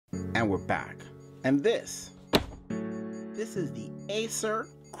And we're back. And this is the Acer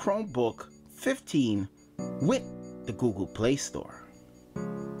Chromebook 15 with the Google Play Store.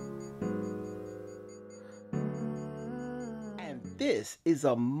 And this is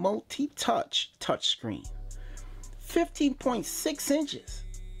a multi-touch touchscreen. 15.6 inches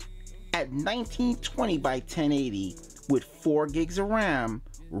at 1920 by 1080 with 4 gigs of RAM,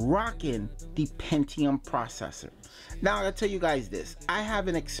 rocking the Pentium processor. Now I gotta tell you guys this, I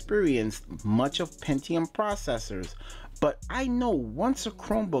haven't experienced much of Pentium processors, but I know once a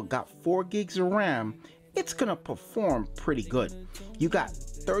Chromebook got 4 gigs of RAM, it's gonna perform pretty good. You got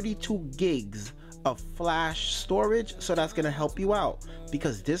 32 gigs of flash storage, so that's gonna help you out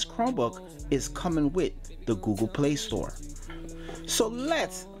because this Chromebook is coming with the Google Play Store. So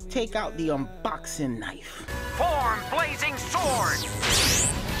let's take out the unboxing knife. Form blazing sword!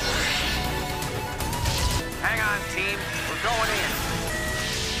 Hang on, team. We're going in.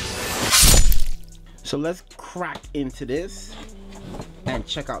 So let's crack into this and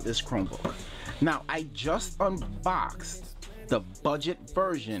check out this Chromebook. Now, I just unboxed the budget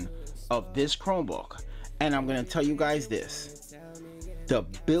version of this Chromebook, and I'm gonna tell you guys this. The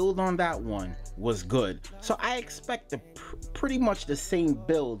build on that one was good. So I expect pretty much the same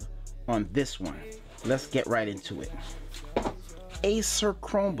build on this one. Let's get right into it. Acer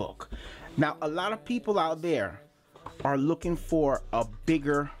Chromebook. Now, a lot of people out there are looking for a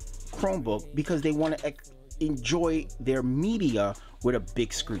bigger Chromebook because they want to enjoy their media with a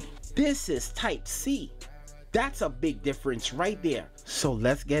big screen. This is Type-C. That's a big difference right there. So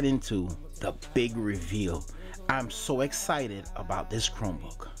let's get into the big reveal. I'm so excited about this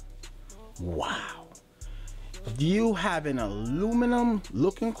Chromebook. Wow. You have an aluminum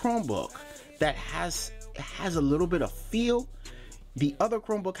looking Chromebook that has a little bit of feel. The other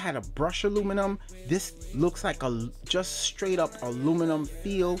Chromebook had a brushed aluminum. This looks like a just straight up aluminum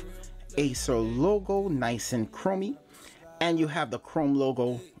feel. Acer logo, nice and chromy. And you have the Chrome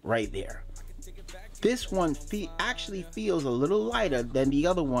logo right there. This one actually feels a little lighter than the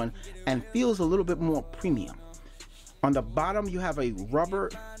other one and feels a little bit more premium. On the bottom, you have a rubber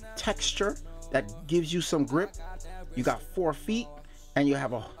texture that gives you some grip. You got 4 feet and you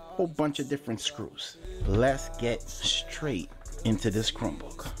have a whole bunch of different screws. Let's get straight into this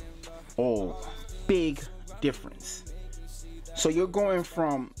Chromebook. Oh, big difference. So you're going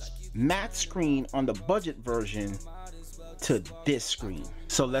from matte screen on the budget version to this screen.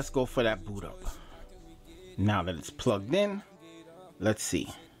 So let's go for that boot up. Now that it's plugged in, let's see.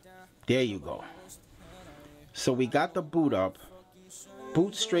 There you go. So we got the boot up,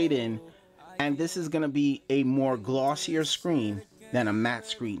 boot straight in, and this is gonna be a more glossier screen than a matte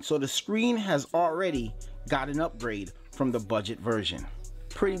screen. So the screen has already got an upgrade from the budget version.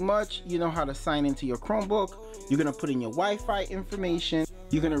 Pretty much, you know how to sign into your Chromebook. You're gonna put in your Wi-Fi information.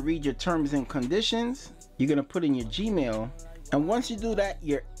 You're gonna read your terms and conditions. You're gonna put in your Gmail. And once you do that,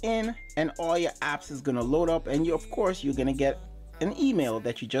 you're in and all your apps is gonna load up, and of course, you're gonna get an email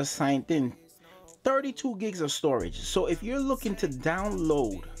that you just signed in. 32 gigs of storage. So if you're looking to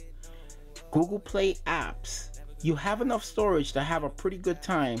download Google Play apps, you have enough storage to have a pretty good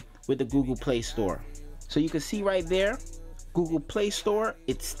time with the Google Play Store. So you can see right there, Google Play Store,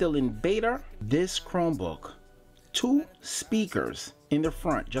 it's still in beta. This Chromebook, 2 speakers in the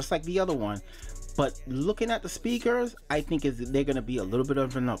front, just like the other one. But looking at the speakers, I think they're gonna be a little bit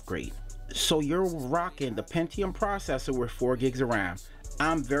of an upgrade. So you're rocking the Pentium processor with 4 gigs of RAM.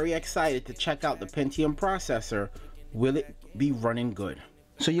 I'm very excited to check out the Pentium processor. Will it be running good?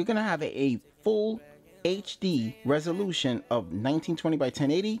 So you're gonna have a full HD resolution of 1920 by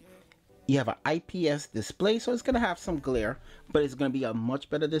 1080. You have an IPS display, so it's gonna have some glare, but it's gonna be a much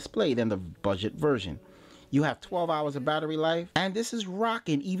better display than the budget version. You have 12 hours of battery life, and this is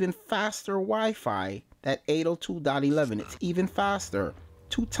rocking even faster Wi-Fi, that 802.11. It's even faster,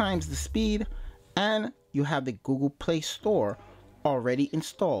 2 times the speed, and you have the Google Play Store already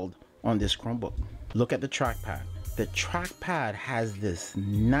installed on this Chromebook. Look at the trackpad. The trackpad has this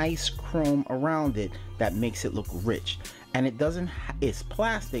nice chrome around it that makes it look rich. And it doesn't, it's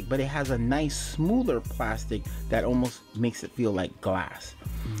plastic, but it has a nice smoother plastic that almost makes it feel like glass.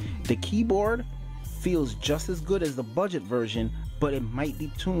 The keyboard feels just as good as the budget version, but it might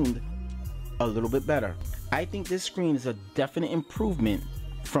be tuned a little bit better. I think this screen is a definite improvement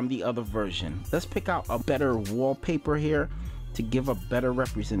from the other version. Let's pick out a better wallpaper here to give a better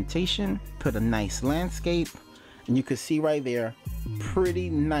representation. Put a nice landscape, and you can see right there, pretty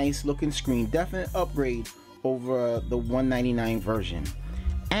nice looking screen. Definite upgrade over the $199 version.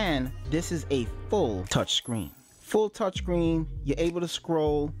 And this is a full touch screen. Full touch screen, you're able to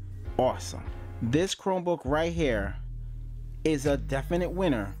scroll. Awesome. This Chromebook right here is a definite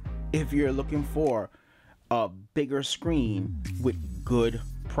winner if you're looking for a bigger screen with good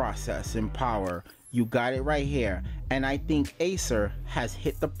processing power, you got it right here. And I think Acer has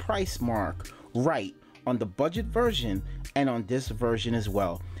hit the price mark right on the budget version and on this version as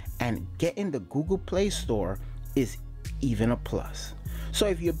well. And getting the Google Play Store is even a plus. So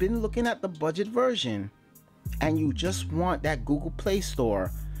if you've been looking at the budget version and you just want that Google Play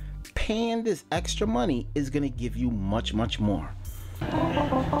Store, paying this extra money is gonna give you much more.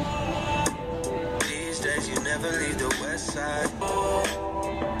 These days you never leave the west side.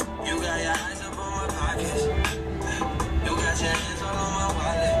 You got your eyes up on my pockets. You got your hands all on my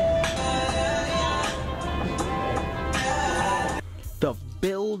wallet. The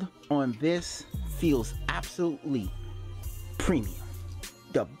build on this feels absolutely premium.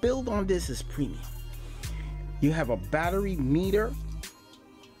 The build on this is premium. You have a battery meter,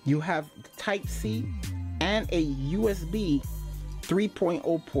 you have Type-C and a USB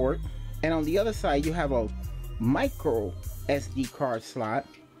 3.0 port, and on the other side you have a micro SD card slot,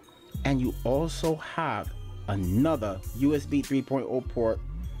 and you also have another USB 3.0 port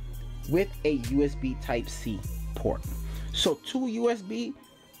with a USB Type-C port. So 2 USB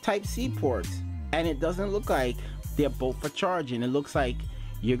Type-C ports, and it doesn't look like they're both for charging. It looks like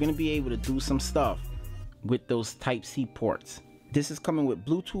you're gonna be able to do some stuff with those Type-C ports. This is coming with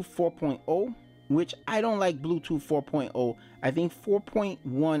Bluetooth 4.0, which I don't like Bluetooth 4.0. I think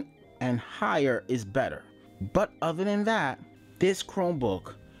 4.1 and higher is better. But other than that, this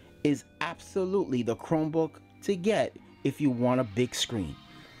Chromebook is absolutely the Chromebook to get if you want a big screen.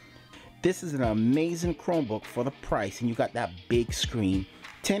 This is an amazing Chromebook for the price, and you got that big screen.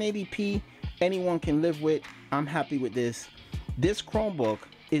 1080p, anyone can live with. I'm happy with this. This Chromebook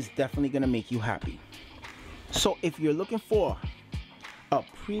is definitely gonna make you happy. So if you're looking for a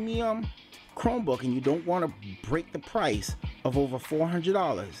premium Chromebook and you don't want to break the price of over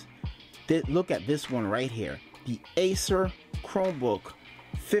 $400, look at this one right here. The Acer Chromebook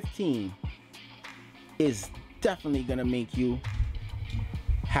 15 is definitely gonna make you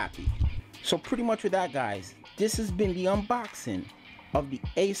happy. So pretty much with that, guys, this has been the unboxing of the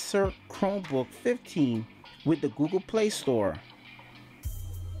Acer Chromebook 15 with the Google Play Store.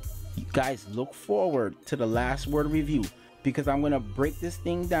 You guys look forward to the last word review, because I'm gonna break this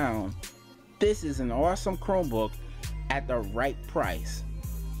thing down. This is an awesome Chromebook at the right price.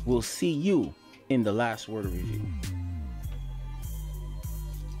 We'll see you in the last word review.